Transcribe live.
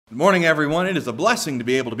Good morning, everyone. It is a blessing to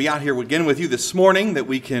be able to be out here again with you this morning, that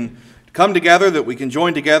we can come together, that we can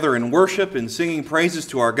join together in worship and singing praises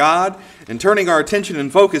to our God and turning our attention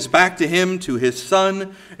and focus back to Him, to His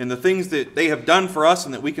Son, and the things that they have done for us,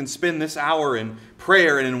 and that we can spend this hour in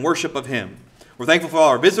prayer and in worship of Him. We're thankful for all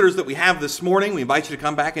our visitors that we have this morning. We invite you to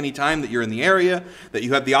come back anytime that you're in the area, that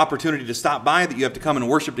you have the opportunity to stop by, that you have to come and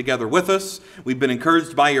worship together with us. We've been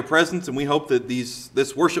encouraged by your presence, and we hope that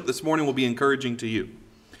this worship this morning will be encouraging to you.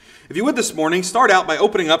 If you would this morning, start out by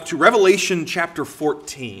opening up to Revelation chapter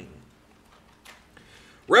 14.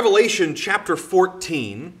 Revelation chapter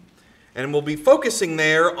 14, and we'll be focusing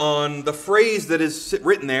there on the phrase that is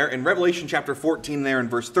written there in Revelation chapter 14 there in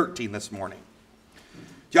verse 13 this morning.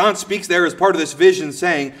 John speaks there as part of this vision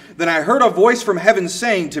saying, "Then I heard a voice from heaven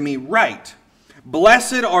saying to me, 'Write,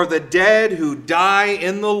 blessed are the dead who die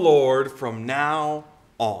in the Lord from now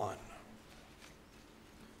on.'"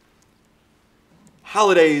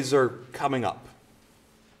 Holidays are coming up.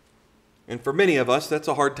 And for many of us, that's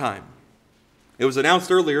a hard time. It was announced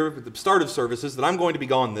earlier at the start of services that I'm going to be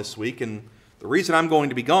gone this week. And the reason I'm going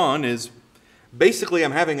to be gone is basically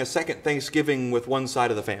I'm having a second Thanksgiving with one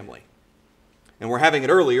side of the family. And we're having it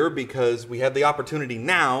earlier because we have the opportunity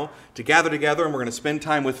now to gather together, and we're going to spend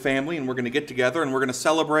time with family, and we're going to get together, and we're going to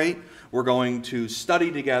celebrate. We're going to study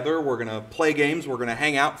together. We're going to play games. We're going to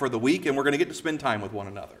hang out for the week, and we're going to get to spend time with one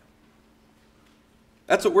another.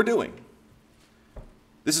 That's what we're doing.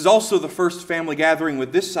 This is also the first family gathering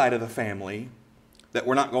with this side of the family that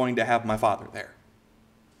we're not going to have my father there.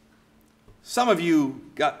 Some of you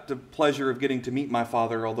got the pleasure of getting to meet my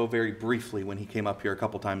father, although very briefly, when he came up here a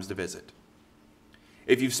couple times to visit.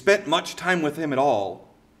 If you've spent much time with him at all,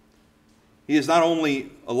 he is not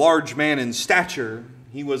only a large man in stature,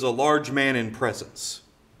 he was a large man in presence.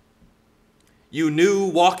 You knew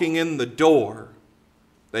walking in the door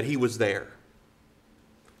that he was there.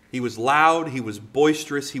 He was loud, he was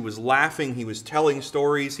boisterous, he was laughing, he was telling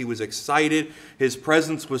stories, he was excited. His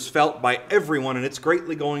presence was felt by everyone, and it's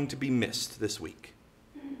greatly going to be missed this week.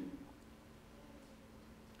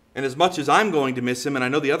 And as much as I'm going to miss him, and I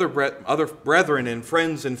know the other brethren and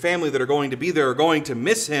friends and family that are going to be there are going to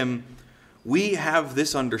miss him, we have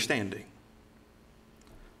this understanding.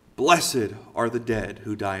 Blessed are the dead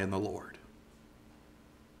who die in the Lord.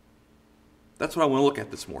 That's what I want to look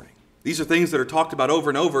at this morning. These are things that are talked about over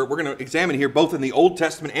and over. We're going to examine here both in the Old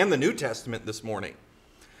Testament and the New Testament this morning.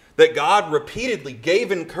 That God repeatedly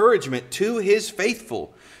gave encouragement to His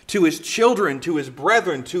faithful, to His children, to His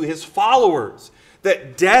brethren, to His followers.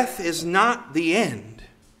 That death is not the end.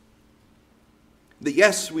 That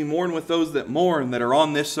yes, we mourn with those that mourn, that are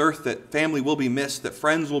on this earth, that family will be missed, that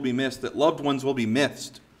friends will be missed, that loved ones will be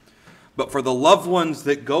missed. But for the loved ones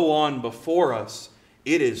that go on before us,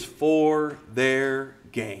 it is for their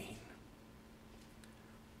gain.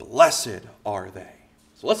 Blessed are they.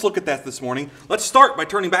 So let's look at that this morning. Let's start by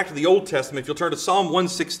turning back to the Old Testament. If you'll turn to Psalm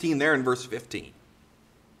 116 there in verse 15.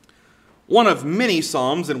 One of many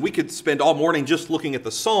Psalms, and we could spend all morning just looking at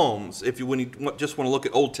the Psalms if you just want to look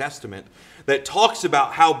at Old Testament, that talks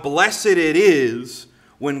about how blessed it is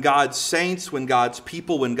when God's saints, when God's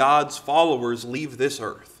people, when God's followers leave this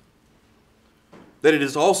earth. That it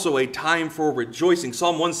is also a time for rejoicing.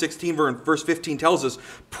 Psalm 116 verse 15 tells us,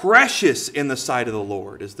 "Precious in the sight of the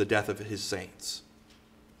Lord is the death of His saints."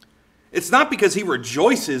 It's not because He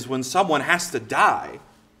rejoices when someone has to die,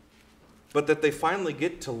 but that they finally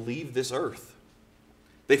get to leave this earth.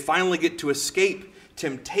 They finally get to escape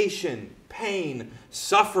temptation, pain,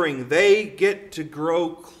 suffering. They get to grow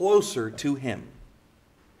closer to Him.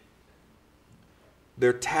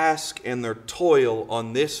 Their task and their toil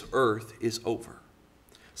on this earth is over.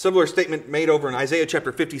 Similar statement made over in Isaiah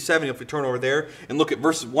chapter 57, if we turn over there and look at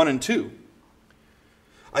verses 1 and 2.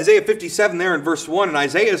 Isaiah 57 there in verse 1, and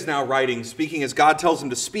Isaiah is now writing, speaking as God tells him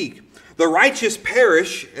to speak. "The righteous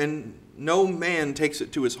perish, and no man takes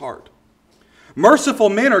it to his heart. Merciful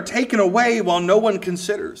men are taken away while no one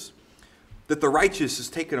considers that the righteous is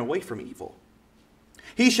taken away from evil.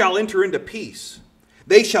 He shall enter into peace.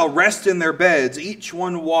 They shall rest in their beds, each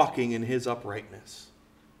one walking in his uprightness."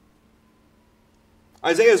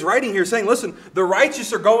 Isaiah is writing here saying, listen, the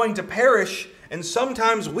righteous are going to perish, and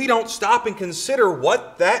sometimes we don't stop and consider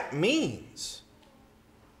what that means.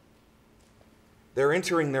 They're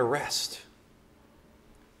entering their rest.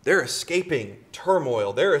 They're escaping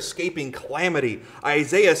turmoil. They're escaping calamity.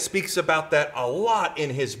 Isaiah speaks about that a lot in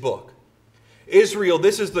his book. Israel,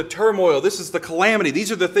 this is the turmoil. This is the calamity.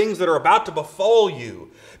 These are the things that are about to befall you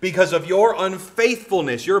because of your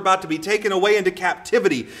unfaithfulness. You're about to be taken away into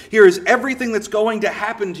captivity. Here is everything that's going to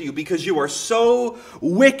happen to you because you are so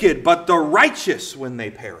wicked, but the righteous when they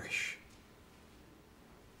perish.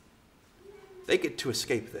 they get to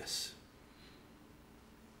escape this.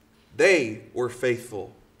 They were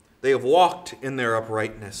faithful. They have walked in their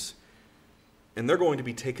uprightness. And they're going to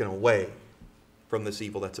be taken away from this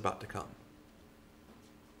evil that's about to come.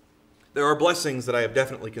 There are blessings that I have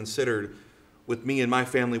definitely considered with me and my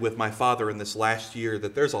family, with my father in this last year,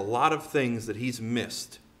 that there's a lot of things that he's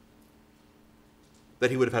missed that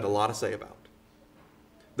he would have had a lot to say about.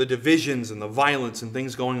 The divisions and the violence and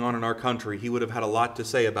things going on in our country, he would have had a lot to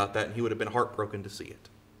say about that, and he would have been heartbroken to see it.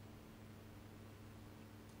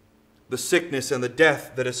 The sickness and the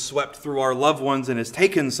death that has swept through our loved ones and has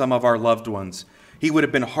taken some of our loved ones, he would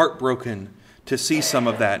have been heartbroken to see some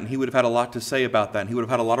of that, and he would have had a lot to say about that, and he would have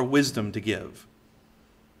had a lot of wisdom to give.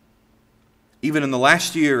 Even in the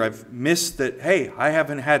last year, I've missed that, hey, I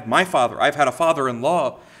haven't had my father. I've had a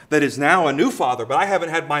father-in-law that is now a new father, but I haven't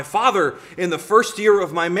had my father in the first year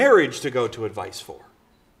of my marriage to go to advice for.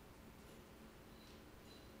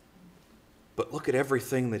 But look at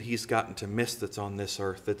everything that he's gotten to miss that's on this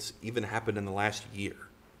earth that's even happened in the last year.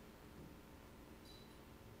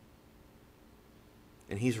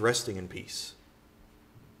 And he's resting in peace.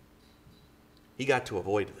 He got to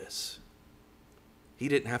avoid this. He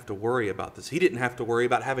didn't have to worry about this. He didn't have to worry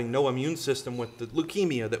about having no immune system with the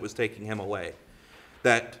leukemia that was taking him away.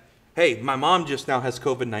 That, hey, my mom just now has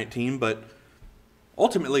COVID-19, but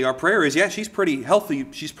ultimately our prayer is, yeah, she's pretty healthy.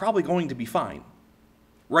 She's probably going to be fine.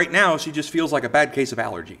 Right now, she just feels like a bad case of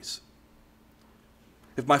allergies.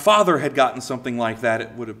 If my father had gotten something like that,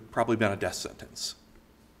 it would have probably been a death sentence.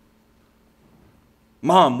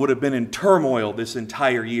 Mom would have been in turmoil this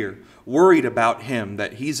entire year, worried about him,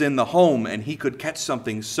 that he's in the home and he could catch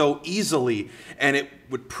something so easily, and it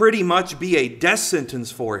would pretty much be a death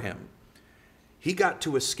sentence for him. He got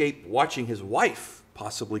to escape watching his wife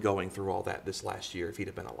possibly going through all that this last year if he'd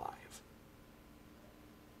have been alive.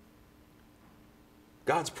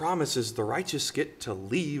 God's promise is the righteous get to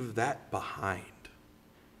leave that behind.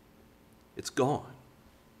 It's gone.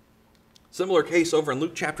 Similar case over in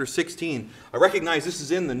Luke chapter 16. I recognize this is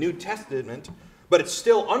in the New Testament, but it's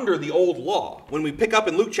still under the old law. When we pick up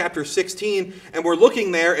in Luke chapter 16, and we're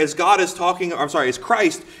looking there as as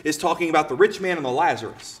Christ is talking about the rich man and the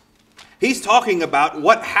Lazarus. He's talking about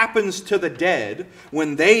what happens to the dead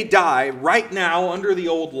when they die right now under the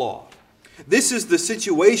old law. This is the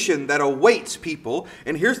situation that awaits people,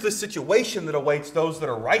 and here's the situation that awaits those that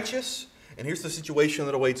are righteous, and here's the situation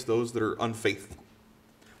that awaits those that are unfaithful.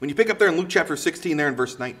 When you pick up there in Luke chapter 16, there in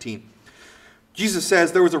verse 19, Jesus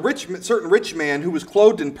says, there was a certain rich man who was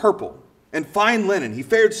clothed in purple and fine linen. He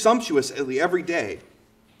fared sumptuously every day.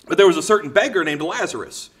 But there was a certain beggar named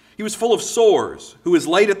Lazarus. He was full of sores, who was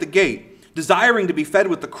laid at the gate, desiring to be fed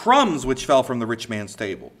with the crumbs which fell from the rich man's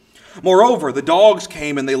table. Moreover, the dogs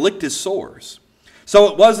came and they licked his sores. So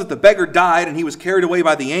it was that the beggar died, and he was carried away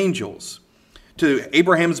by the angels to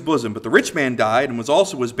Abraham's bosom. But the rich man died and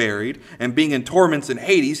was buried, and being in torments in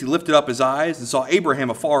Hades, he lifted up his eyes and saw Abraham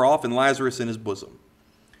afar off and Lazarus in his bosom.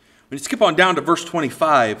 When you skip on down to verse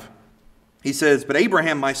 25, he says, But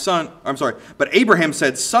Abraham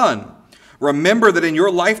said, Son, remember that in your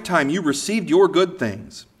lifetime you received your good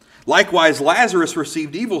things. Likewise, Lazarus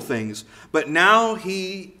received evil things, but now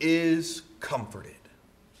he is comforted.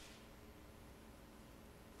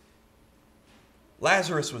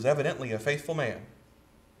 Lazarus was evidently a faithful man.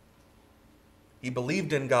 He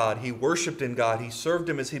believed in God. He worshiped in God. He served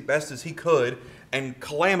him as best as he could, and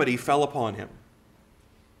calamity fell upon him.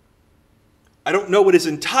 I don't know what his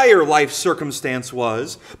entire life circumstance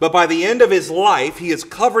was, but by the end of his life, he is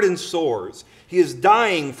covered in sores. He is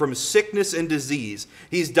dying from sickness and disease.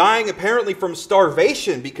 He's dying apparently from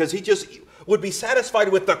starvation because he just would be satisfied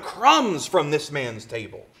with the crumbs from this man's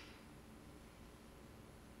table.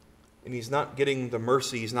 And he's not getting the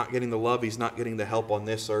mercy, he's not getting the love, he's not getting the help on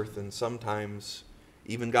this earth. And sometimes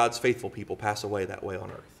even God's faithful people pass away that way on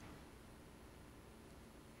earth.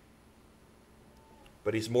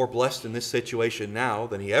 But he's more blessed in this situation now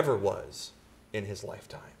than he ever was in his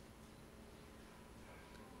lifetime.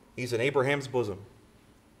 He's in Abraham's bosom.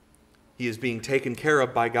 He is being taken care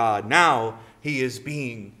of by God. Now he is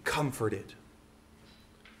being comforted.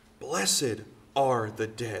 Blessed are the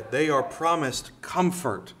dead. They are promised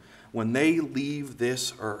comfort when they leave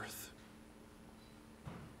this earth.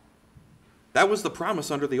 That was the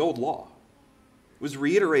promise under the old law. It was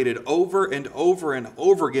reiterated over and over and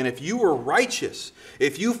over again. If you are righteous,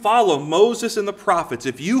 if you follow Moses and the prophets,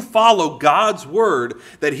 if you follow God's word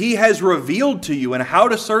that he has revealed to you and how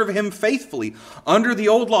to serve him faithfully under the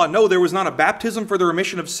old law. No, there was not a baptism for the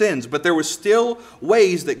remission of sins, but there was still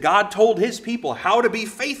ways that God told his people how to be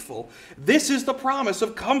faithful. This is the promise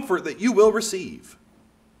of comfort that you will receive.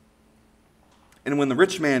 And when the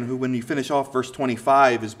rich man, who, when you finish off verse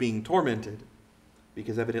 25, is being tormented,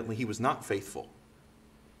 because evidently he was not faithful,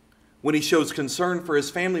 when he shows concern for his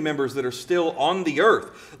family members that are still on the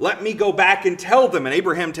earth, let me go back and tell them. And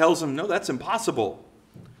Abraham tells him, no, that's impossible.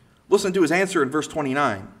 Listen to his answer in verse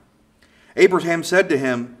 29. Abraham said to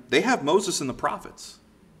him, they have Moses and the prophets.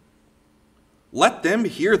 Let them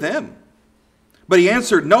hear them. But he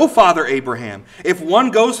answered, no, Father Abraham. If one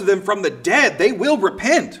goes to them from the dead, they will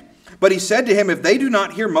repent. But he said to him, if they do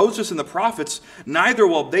not hear Moses and the prophets, neither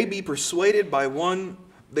will they be persuaded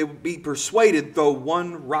they will be persuaded though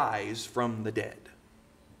one rise from the dead.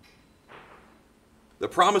 The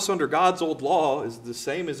promise under God's old law is the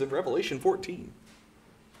same as in Revelation 14.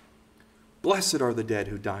 Blessed are the dead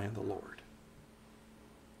who die in the Lord.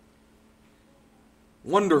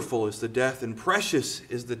 Wonderful is the death, and precious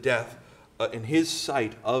is the death in his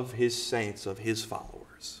sight of his saints, of his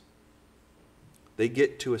followers. They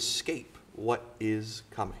get to escape what is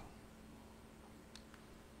coming.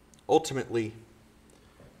 Ultimately,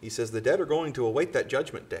 he says the dead are going to await that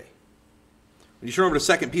judgment day. When you turn over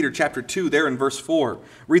to 2 Peter chapter 2, there in verse 4,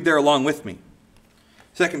 read there along with me.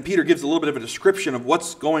 2 Peter gives a little bit of a description of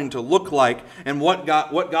what's going to look like and what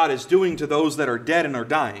God is doing to those that are dead and are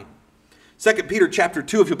dying. 2 Peter chapter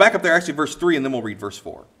 2, if you'll back up there, actually verse 3, and then we'll read verse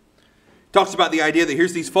 4. It talks about the idea that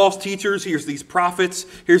here's these false teachers, here's these prophets,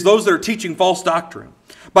 here's those that are teaching false doctrine.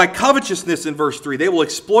 By covetousness, in verse 3, they will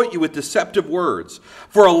exploit you with deceptive words.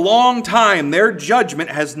 For a long time their judgment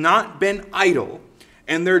has not been idle,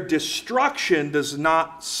 and their destruction does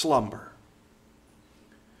not slumber.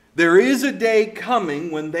 There is a day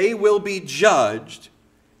coming when they will be judged,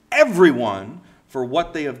 everyone, for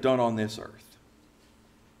what they have done on this earth.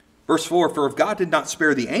 Verse 4, for if God did not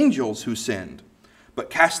spare the angels who sinned, but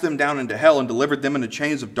cast them down into hell and delivered them into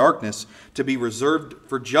chains of darkness to be reserved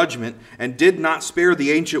for judgment, and did not spare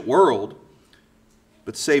the ancient world,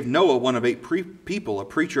 but saved Noah, one of 8 people, a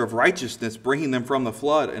preacher of righteousness, bringing them from the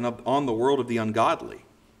flood and on the world of the ungodly.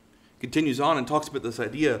 Continues on and talks about this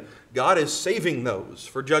idea, God is saving those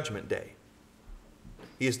for judgment day.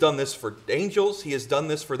 He has done this for angels. He has done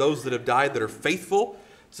this for those that have died that are faithful.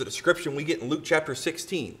 It's a description we get in Luke chapter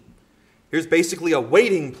 16. Here's basically a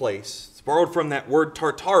waiting place. It's borrowed from that word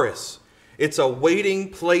Tartarus. It's a waiting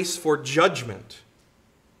place for judgment.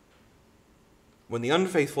 When the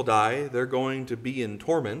unfaithful die, they're going to be in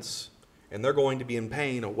torments, and they're going to be in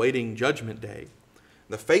pain awaiting judgment day.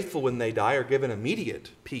 The faithful, when they die, are given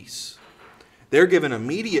immediate peace. They're given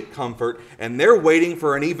immediate comfort, and they're waiting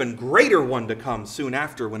for an even greater one to come soon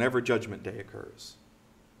after, whenever judgment day occurs.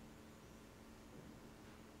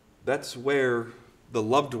 That's where the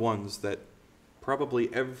loved ones that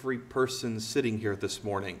probably every person sitting here this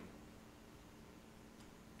morning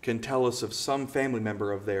can tell us of some family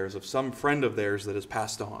member of theirs, of some friend of theirs that has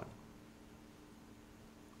passed on.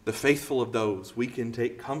 The faithful of those we can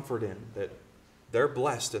take comfort in, that they're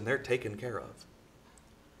blessed and they're taken care of.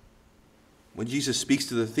 When Jesus speaks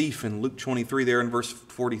to the thief in Luke 23 there in verse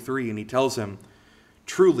 43, and he tells him,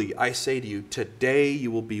 truly I say to you, today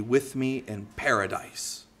you will be with me in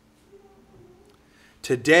paradise.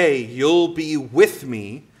 Today you'll be with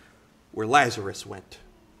me where Lazarus went.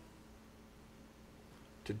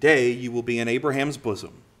 Today you will be in Abraham's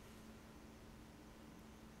bosom.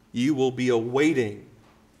 You will be awaiting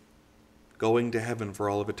going to heaven for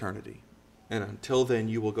all of eternity. And until then,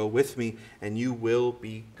 you will go with me and you will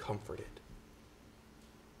be comforted.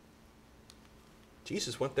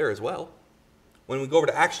 Jesus went there as well. When we go over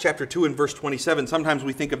to Acts chapter 2 and verse 27, sometimes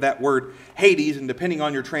we think of that word Hades, and depending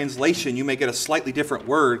on your translation, you may get a slightly different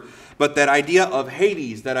word. But that idea of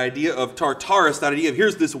Hades, that idea of Tartarus, that idea of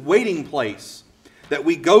here's this waiting place that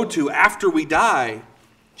we go to after we die,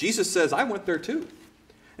 Jesus says, I went there too.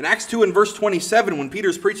 In Acts 2 and verse 27, when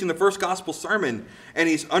Peter's preaching the first gospel sermon, and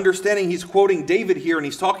he's quoting David here, and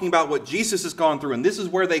he's talking about what Jesus has gone through, and this is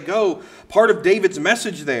where they go. Part of David's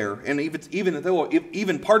message there, and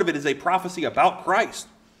even part of it is a prophecy about Christ.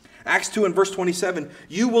 Acts 2 and verse 27,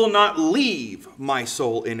 you will not leave my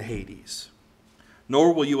soul in Hades,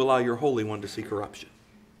 nor will you allow your Holy One to see corruption.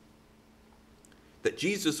 That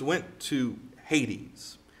Jesus went to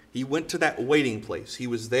Hades. He went to that waiting place. He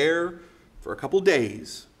was there for a couple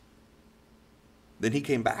days. Then he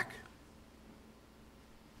came back.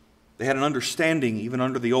 They had an understanding, even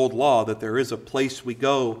under the old law, that there is a place we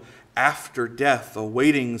go after death,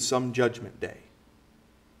 awaiting some judgment day.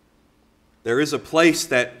 There is a place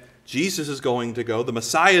that Jesus is going to go, the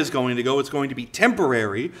Messiah is going to go. It's going to be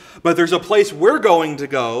temporary, but there's a place we're going to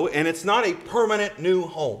go, and it's not a permanent new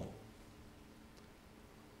home.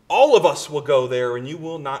 All of us will go there, and you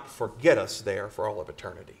will not forget us there for all of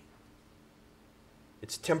eternity.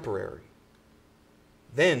 It's temporary.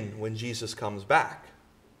 Then, when Jesus comes back,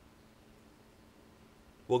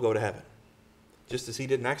 we'll go to heaven. Just as he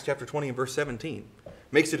did in Acts chapter 20 and verse 17.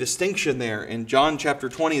 Makes a distinction there in John chapter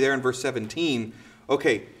 20 there in verse 17.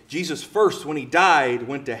 Okay, Jesus first, when he died,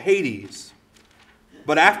 went to Hades.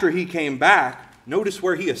 But after he came back, notice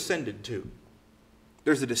where he ascended to.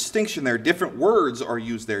 There's a distinction there. Different words are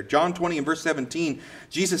used there. John 20 and verse 17,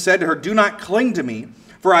 Jesus said to her, "Do not cling to me,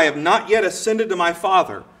 for I have not yet ascended to my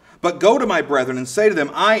Father. But go to my brethren and say to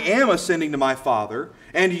them, I am ascending to my Father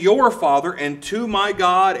and your Father, and to my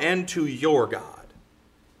God and to your God."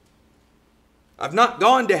 I've not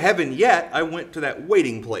gone to heaven yet. I went to that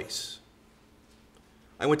waiting place.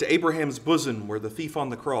 I went to Abraham's bosom, where the thief on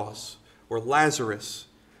the cross, where Lazarus,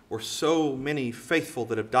 where so many faithful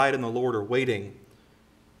that have died in the Lord are waiting.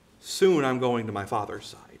 Soon I'm going to my Father's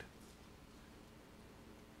side.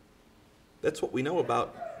 That's what we know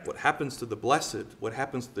about what happens to the blessed, what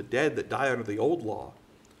happens to the dead that die under the old law.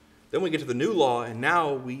 Then we get to the new law, and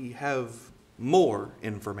now we have more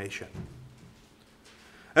information.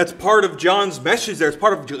 That's part of John's message there. It's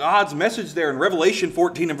part of God's message there in Revelation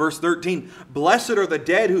 14 and verse 13. Blessed are the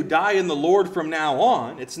dead who die in the Lord from now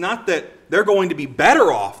on. It's not that they're going to be better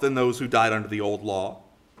off than those who died under the old law.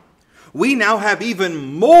 We now have even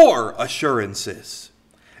more assurances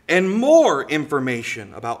and more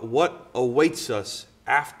information about what awaits us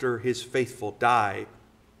after his faithful die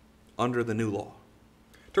under the new law.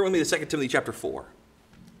 Turn with me to 2 Timothy chapter 4.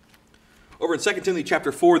 Over in 2 Timothy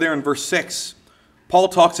chapter 4 there in verse 6, Paul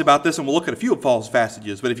talks about this, and we'll look at a few of Paul's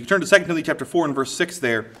passages. But if you turn to 2 Timothy chapter 4 and verse 6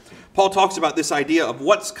 there, Paul talks about this idea of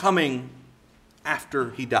what's coming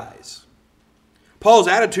after he dies. Paul's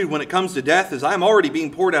attitude when it comes to death is, I'm already being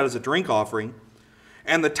poured out as a drink offering,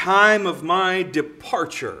 and the time of my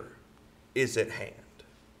departure is at hand.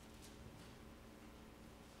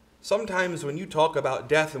 Sometimes when you talk about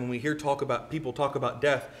death, and when we hear people talk about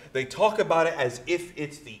death, they talk about it as if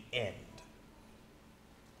it's the end.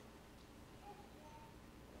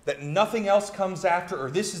 That nothing else comes after, or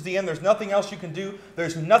this is the end, there's nothing else you can do,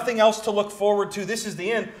 there's nothing else to look forward to, this is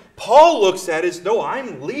the end. Paul looks at it as, no,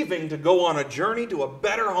 I'm leaving to go on a journey to a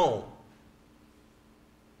better home.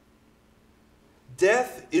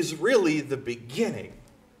 Death is really the beginning.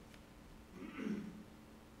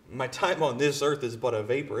 My time on this earth is but a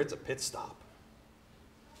vapor, it's a pit stop.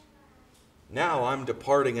 Now I'm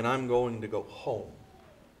departing and I'm going to go home.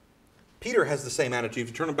 Peter has the same attitude. If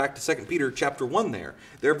you turn back to 2 Peter chapter 1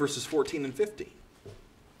 there verses 14 and 15.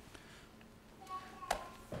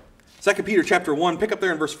 2 Peter chapter 1, pick up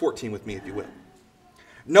there in verse 14 with me if you will.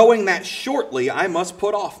 Knowing that shortly I must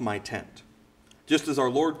put off my tent, just as our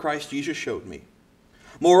Lord Christ Jesus showed me.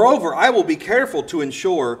 Moreover, I will be careful to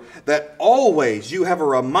ensure that always you have a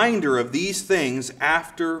reminder of these things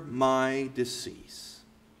after my decease.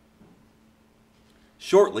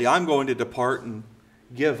 Shortly I'm going to depart and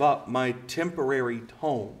give up my temporary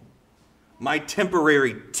home, my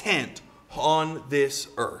temporary tent on this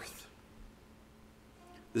earth.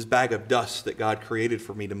 This bag of dust that God created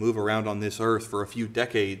for me to move around on this earth for a few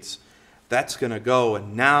decades, that's going to go,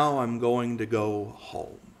 and now I'm going to go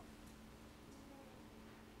home.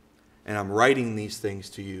 And I'm writing these things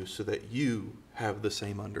to you so that you have the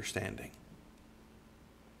same understanding.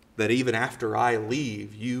 That even after I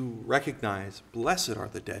leave, you recognize, blessed are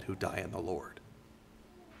the dead who die in the Lord.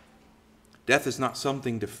 Death is not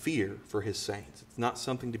something to fear for his saints. It's not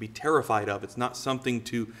something to be terrified of. It's not something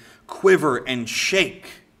to quiver and shake.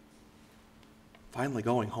 Finally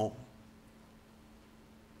going home.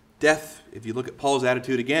 Death, if you look at Paul's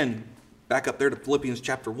attitude again, back up there to Philippians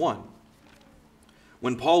chapter 1.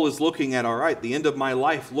 When Paul is looking at, all right, the end of my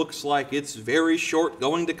life looks like it's very short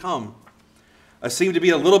going to come. I seem to be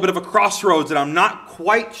at a little bit of a crossroads, and I'm not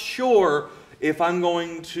quite sure if I'm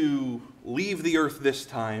going to leave the earth this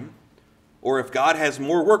time, or if God has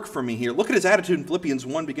more work for me here. Look at his attitude in Philippians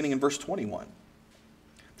 1, beginning in verse 21.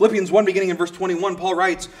 Philippians 1, beginning in verse 21, Paul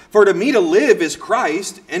writes, "For to me to live is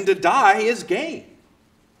Christ, and to die is gain."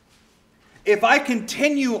 If I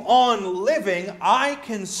continue on living, I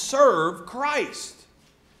can serve Christ.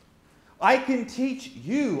 I can teach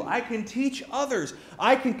you. I can teach others.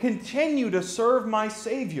 I can continue to serve my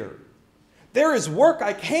Savior. There is work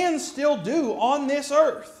I can still do on this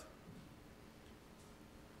earth.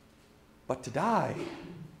 But to die,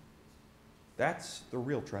 that's the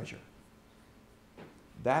real treasure.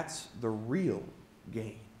 That's the real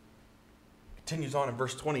gain. Continues on in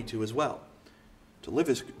verse 22 as well. To live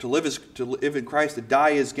in Christ, to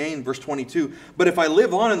die is gain. Verse 22. But if I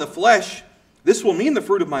live on in the flesh, this will mean the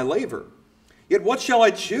fruit of my labor. Yet what shall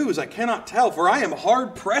I choose? I cannot tell, for I am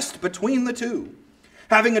hard pressed between the two.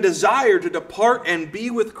 having a desire to depart and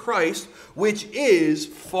be with Christ, which is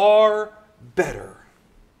far better.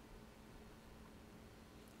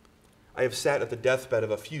 I have sat at the deathbed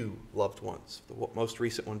of a few loved ones, the most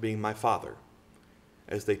recent one being my father,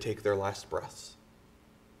 as they take their last breaths.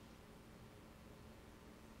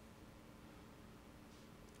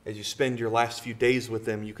 As you spend your last few days with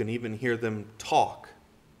them, you can even hear them talk.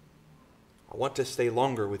 I want to stay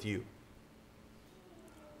longer with you.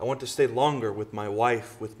 I want to stay longer with my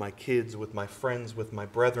wife, with my kids, with my friends, with my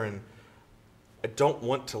brethren. I don't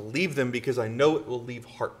want to leave them because I know it will leave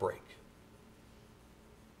heartbreak.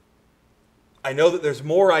 I know that there's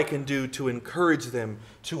more I can do to encourage them,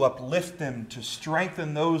 to uplift them, to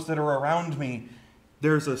strengthen those that are around me.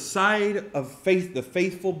 There's a side of faith, the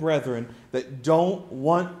faithful brethren, that don't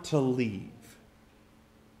want to leave.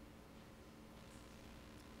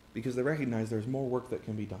 Because they recognize there's more work that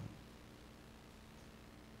can be done.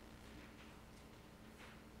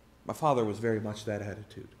 My father was very much that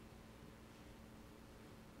attitude.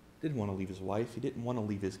 Didn't want to leave his wife. He didn't want to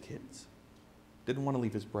leave his kids. Didn't want to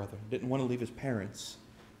leave his brethren. Didn't want to leave his parents.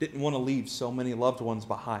 Didn't want to leave so many loved ones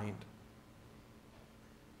behind.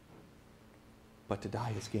 But to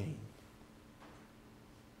die is gain.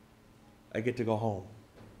 I get to go home.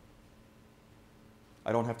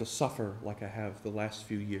 I don't have to suffer like I have the last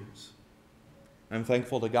few years. I'm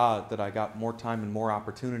thankful to God that I got more time and more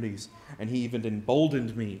opportunities, and He even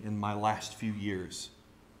emboldened me in my last few years,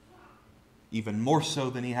 even more so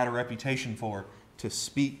than He had a reputation for, to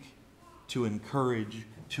speak, to encourage,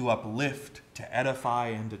 to uplift, to edify,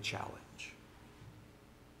 and to challenge.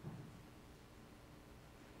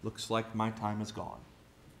 Looks like my time is gone.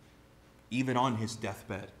 Even on His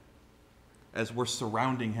deathbed, as we're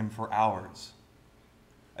surrounding Him for hours,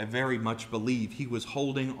 I very much believe He was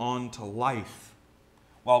holding on to life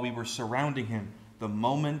while we were surrounding Him the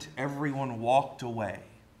moment everyone walked away.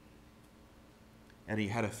 And He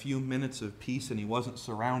had a few minutes of peace and He wasn't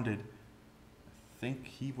surrounded. I think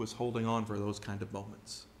He was holding on for those kind of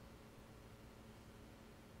moments.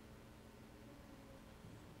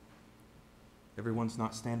 Everyone's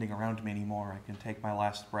not standing around me anymore. I can take my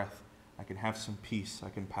last breath. I can have some peace. I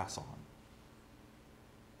can pass on.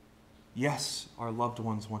 Yes, our loved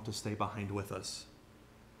ones want to stay behind with us,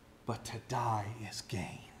 but to die is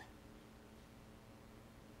gain.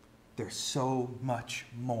 There's so much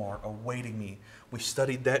more awaiting me. We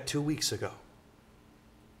studied that 2 weeks ago.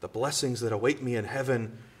 The blessings that await me in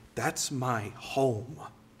heaven, that's my home.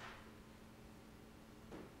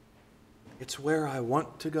 It's where I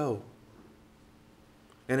want to go.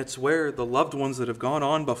 And it's where the loved ones that have gone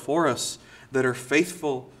on before us that are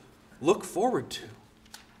faithful look forward to.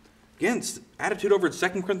 Again, attitude over in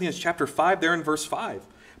 2 Corinthians chapter 5, there in verse 5.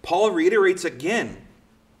 Paul reiterates again,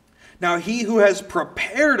 "Now He who has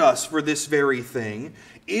prepared us for this very thing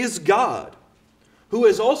is God, who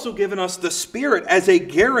has also given us the Spirit as a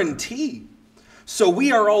guarantee. So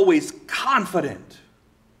we are always confident,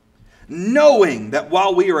 knowing that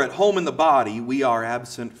while we are at home in the body, we are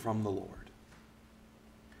absent from the Lord.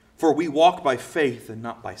 For we walk by faith and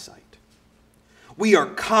not by sight. We are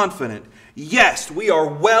confident, yes, we are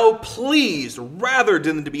well pleased, rather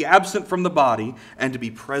than to be absent from the body and to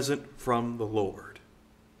be present from the Lord."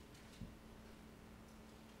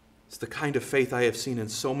 It's the kind of faith I have seen in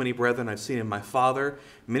so many brethren. I've seen in my father.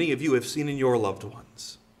 Many of you have seen in your loved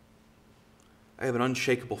ones. I have an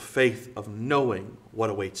unshakable faith of knowing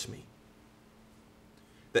what awaits me.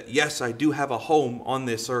 That yes, I do have a home on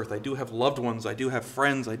this earth. I do have loved ones. I do have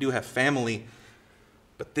friends. I do have family.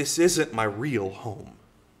 But this isn't my real home.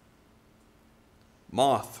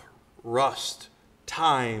 Moth, rust,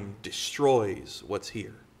 time destroys what's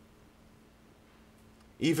here.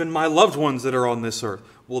 Even my loved ones that are on this earth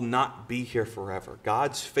will not be here forever.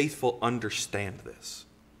 God's faithful understand this.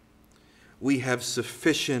 We have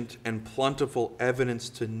sufficient and plentiful evidence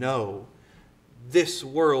to know this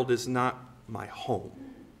world is not my home.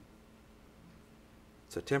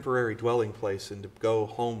 It's a temporary dwelling place, and to go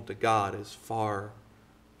home to God is far,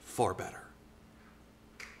 far better.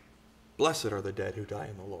 Blessed are the dead who die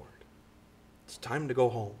in the Lord. It's time to go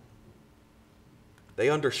home. They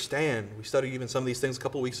understand, we studied even some of these things a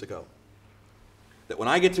couple weeks ago, that when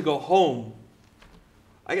I get to go home,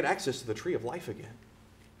 I get access to the tree of life again.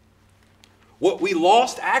 What we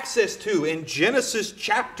lost access to in Genesis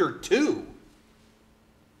chapter 2,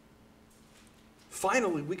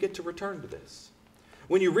 finally we get to return to this.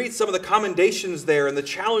 When you read some of the commendations there and the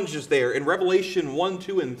challenges there in Revelation 1,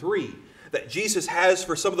 2, and 3 that Jesus has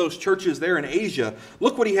for some of those churches there in Asia,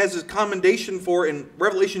 look what He has His commendation for in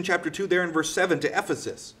Revelation chapter 2 there in verse 7 to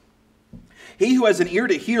Ephesus. "He who has an ear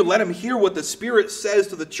to hear, let him hear what the Spirit says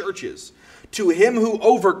to the churches. To him who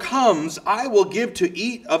overcomes, I will give to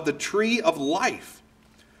eat of the tree of life,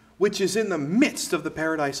 which is in the midst of the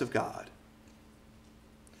paradise of God.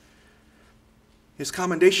 His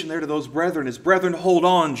commendation there to those brethren is, brethren, hold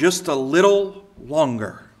on just a little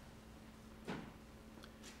longer.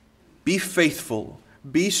 Be faithful.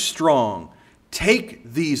 Be strong.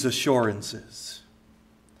 Take these assurances.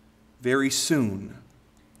 Very soon,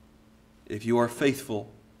 if you are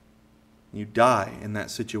faithful, you die in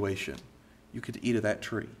that situation, you could eat of that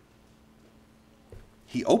tree.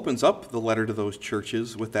 He opens up the letter to those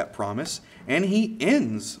churches with that promise, and he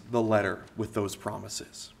ends the letter with those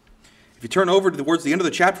promises. If you turn over towards the end of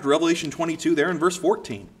the chapter to Revelation 22, there in verse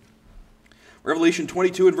 14. Revelation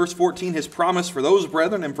 22 and verse 14, his promise for those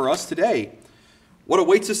brethren and for us today. What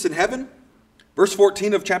awaits us in heaven? Verse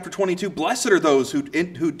 14 of chapter 22, blessed are those who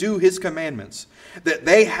do his commandments, that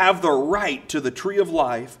they have the right to the tree of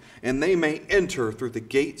life, and they may enter through the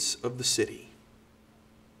gates of the city.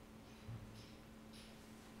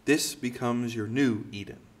 This becomes your new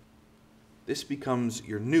Eden. This becomes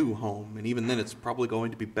your new home, and even then it's probably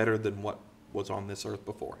going to be better than what was on this earth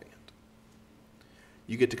beforehand.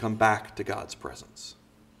 You get to come back to God's presence.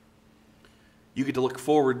 You get to look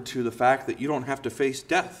forward to the fact that you don't have to face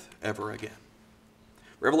death ever again.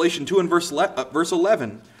 Revelation 2 and verse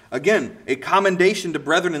 11. Again, a commendation to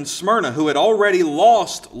brethren in Smyrna who had already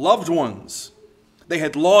lost loved ones. They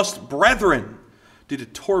had lost brethren due to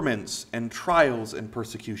torments and trials and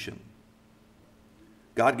persecution.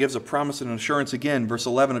 God gives a promise and an assurance again. Verse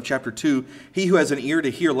 11 of chapter 2. He who has an ear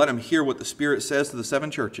to hear, let him hear what the Spirit says to the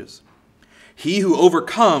seven churches. He who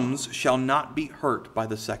overcomes shall not be hurt by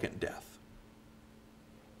the second death.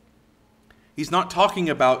 He's not talking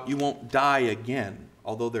about you won't die again,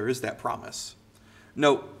 although there is that promise.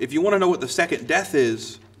 No, if you want to know what the second death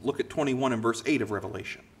is, look at 21 and verse 8 of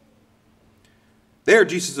Revelation. There,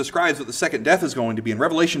 Jesus describes what the second death is going to be in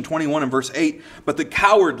Revelation 21 and verse 8. But the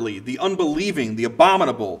cowardly, the unbelieving, the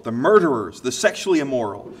abominable, the murderers, the sexually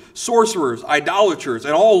immoral, sorcerers, idolaters,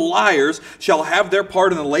 and all liars shall have their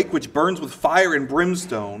part in the lake which burns with fire and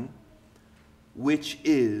brimstone, which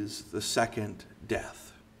is the second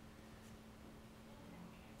death.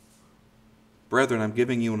 Brethren, I'm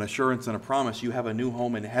giving you an assurance and a promise. You have a new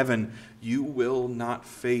home in heaven. You will not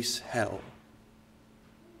face hell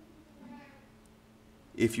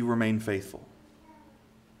if you remain faithful,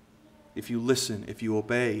 if you listen, if you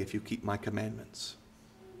obey, if you keep my commandments.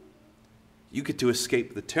 You get to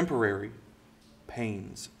escape the temporary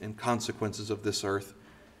pains and consequences of this earth,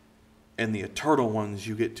 and the eternal ones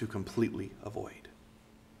you get to completely avoid.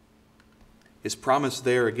 His promise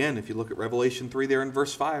there again, if you look at Revelation 3 there in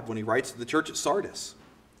verse 5, when he writes to the church at Sardis.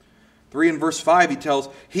 3 in verse 5 he tells,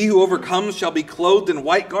 he who overcomes shall be clothed in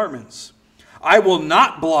white garments. I will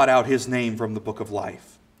not blot out his name from the book of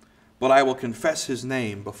life, but I will confess his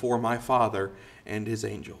name before my Father and his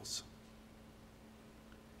angels.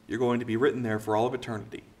 You're going to be written there for all of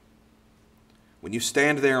eternity. When you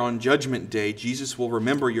stand there on Judgment Day, Jesus will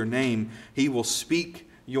remember your name. He will speak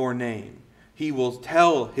your name. He will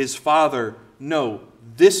tell his Father, no,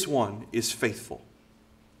 this one is faithful.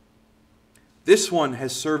 This one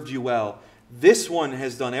has served you well. This one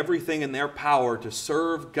has done everything in their power to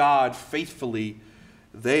serve God faithfully.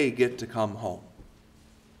 They get to come home.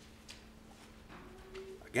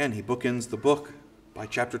 Again, he bookends the book by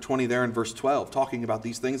chapter 20 there in verse 12, talking about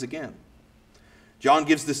these things again. John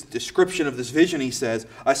gives this description of this vision. He says,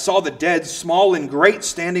 I saw the dead, small and great,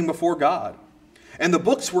 standing before God. And the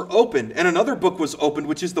books were opened, and another book was opened,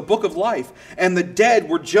 which is the book of life. And the dead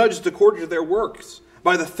were judged according to their works,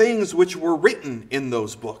 by the things which were written in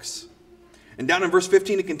those books. And down in verse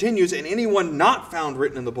 15 it continues, and anyone not found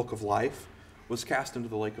written in the book of life was cast into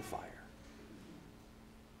the lake of fire.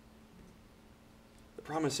 The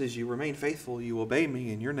promise is you remain faithful, you obey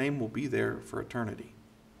me, and your name will be there for eternity.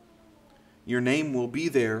 Your name will be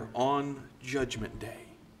there on Judgment Day.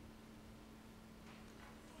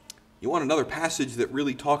 You want another passage that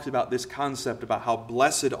really talks about this concept about how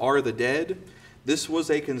blessed are the dead? This was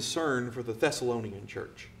a concern for the Thessalonian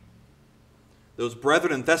church. Those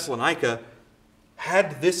brethren in Thessalonica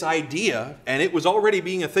had this idea, and it was already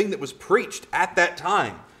being a thing that was preached at that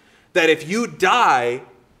time, that if you die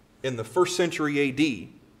in the 1st century AD,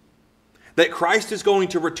 that Christ is going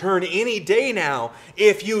to return any day now.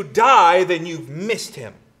 If you die, then you've missed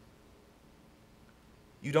him.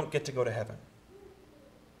 You don't get to go to heaven.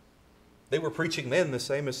 They were preaching then the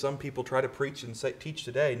same as some people try to preach and teach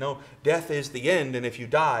today. No, death is the end, and if you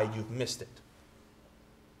die, you've missed it.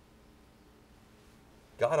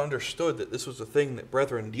 God understood that this was a thing that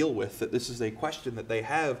brethren deal with, that this is a question that they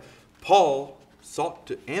have. Paul sought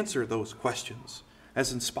to answer those questions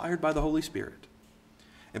as inspired by the Holy Spirit.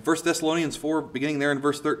 In 1 Thessalonians 4, beginning there in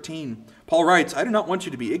verse 13, Paul writes, I do not want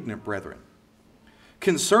you to be ignorant, brethren,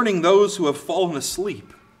 concerning those who have fallen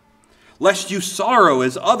asleep, lest you sorrow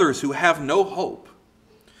as others who have no hope.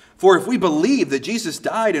 For if we believe that Jesus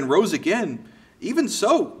died and rose again, even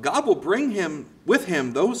so, God will bring with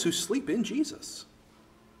him those who sleep in Jesus.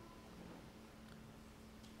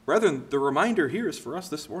 Brethren, the reminder here is for us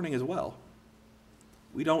this morning as well.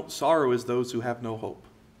 We don't sorrow as those who have no hope.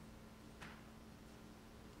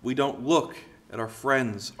 We don't look at our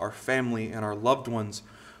friends, our family, and our loved ones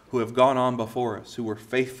who have gone on before us, who were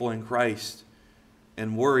faithful in Christ,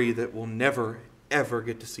 and worry that we'll never, ever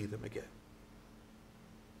get to see them again.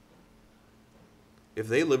 If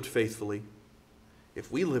they lived faithfully,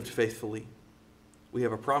 if we lived faithfully, we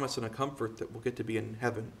have a promise and a comfort that we'll get to be in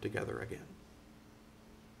heaven together again.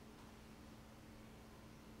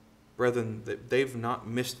 Brethren, they've not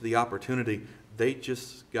missed the opportunity. They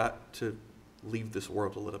just got to leave this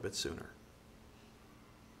world a little bit sooner.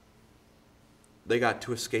 They got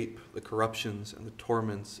to escape the corruptions and the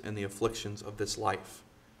torments and the afflictions of this life.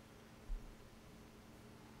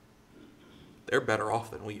 They're better off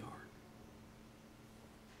than we are.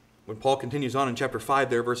 When Paul continues on in chapter 5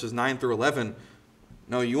 there, verses 9 through 11,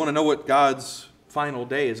 no, you want to know what God's final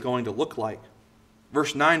day is going to look like.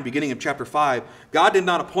 Verse 9, beginning of chapter 5, God did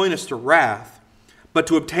not appoint us to wrath, but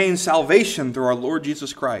to obtain salvation through our Lord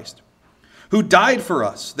Jesus Christ, who died for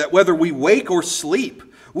us, that whether we wake or sleep,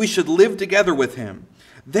 we should live together with him.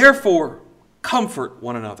 Therefore, comfort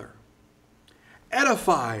one another.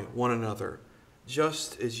 Edify one another,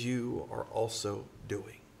 just as you are also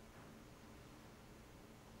doing.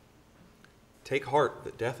 Take heart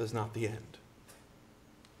that death is not the end.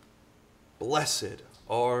 Blessed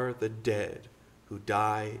are the dead who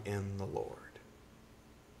die in the Lord.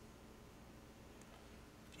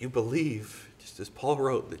 You believe, just as Paul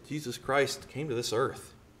wrote, that Jesus Christ came to this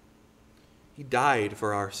earth. He died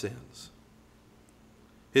for our sins.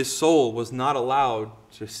 His soul was not allowed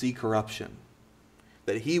to see corruption,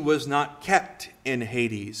 that he was not kept in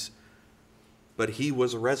Hades, but he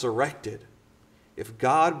was resurrected. If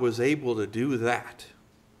God was able to do that,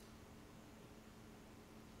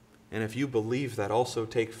 and if you believe that, also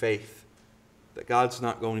take faith that God's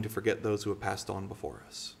not going to forget those who have passed on before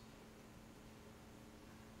us.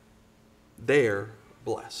 They're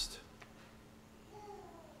blessed.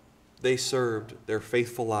 They served their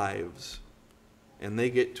faithful lives, and they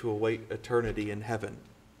get to await eternity in heaven.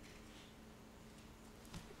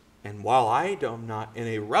 And while I am not in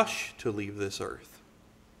a rush to leave this earth,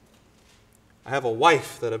 I have a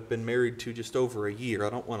wife that I've been married to just over a year. I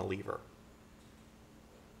don't want to leave her.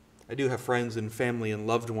 I do have friends and family and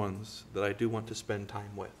loved ones that I do want to spend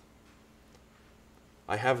time with.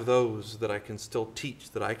 I have those that I can still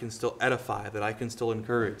teach, that I can still edify, that I can still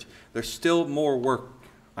encourage. There's still more work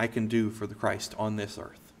I can do for the Christ on this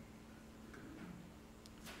earth.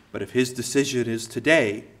 But if his decision is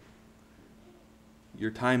today,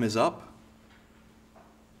 your time is up,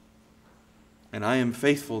 and I am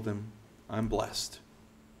faithful, then I'm blessed.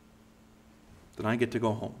 Then I get to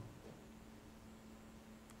go home.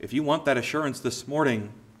 If you want that assurance this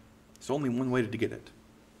morning, there's only one way to get it.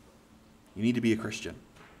 You need to be a Christian.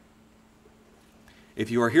 If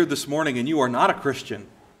you are here this morning and you are not a Christian,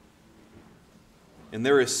 and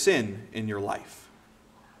there is sin in your life,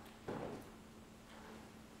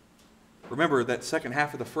 remember that second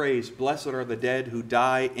half of the phrase, blessed are the dead who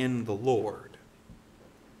die in the Lord.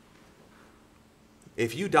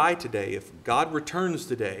 If you die today, if God returns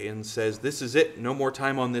today and says, this is it, no more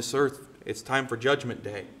time on this earth, it's time for judgment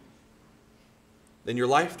day, then your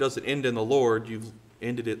life doesn't end in the Lord, you've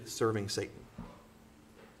ended it serving Satan.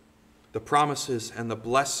 The promises and the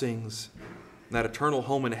blessings, that eternal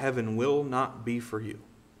home in heaven will not be for you.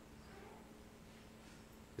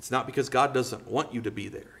 It's not because God doesn't want you to be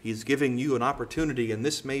there. He's giving you an opportunity, and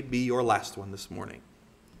this may be your last one this morning.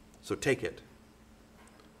 So take it.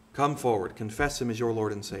 Come forward, confess him as your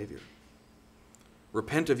Lord and Savior.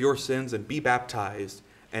 Repent of your sins and be baptized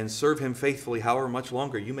and serve him faithfully however much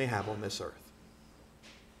longer you may have on this earth.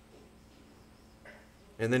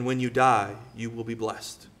 And then when you die, you will be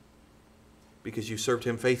blessed because you served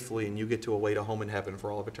him faithfully and you get to await a home in heaven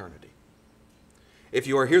for all of eternity. If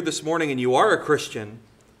you are here this morning and you are a Christian,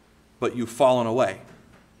 but you've fallen away,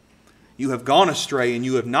 you have gone astray and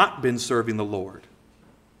you have not been serving the Lord,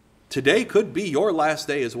 today could be your last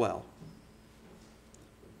day as well.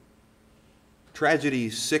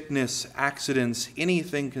 Tragedies, sickness, accidents,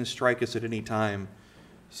 anything can strike us at any time.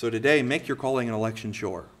 So today, make your calling and election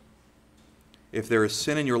sure. If there is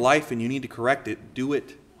sin in your life and you need to correct it, do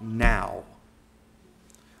it now.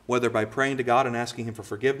 whether by praying to God and asking Him for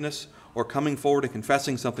forgiveness or coming forward and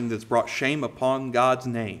confessing something that's brought shame upon God's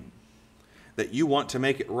name, that you want to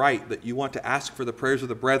make it right, that you want to ask for the prayers of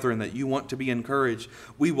the brethren, that you want to be encouraged,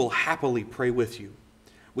 we will happily pray with you.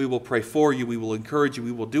 We will pray for you. We will encourage you.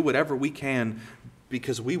 We will do whatever we can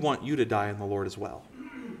because we want you to die in the Lord as well.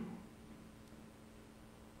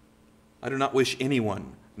 I do not wish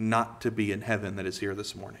anyone not to be in heaven that is here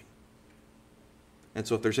this morning. And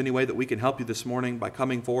so if there's any way that we can help you this morning by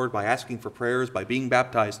coming forward, by asking for prayers, by being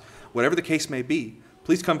baptized, whatever the case may be,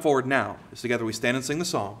 please come forward now as together we stand and sing the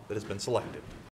song that has been selected.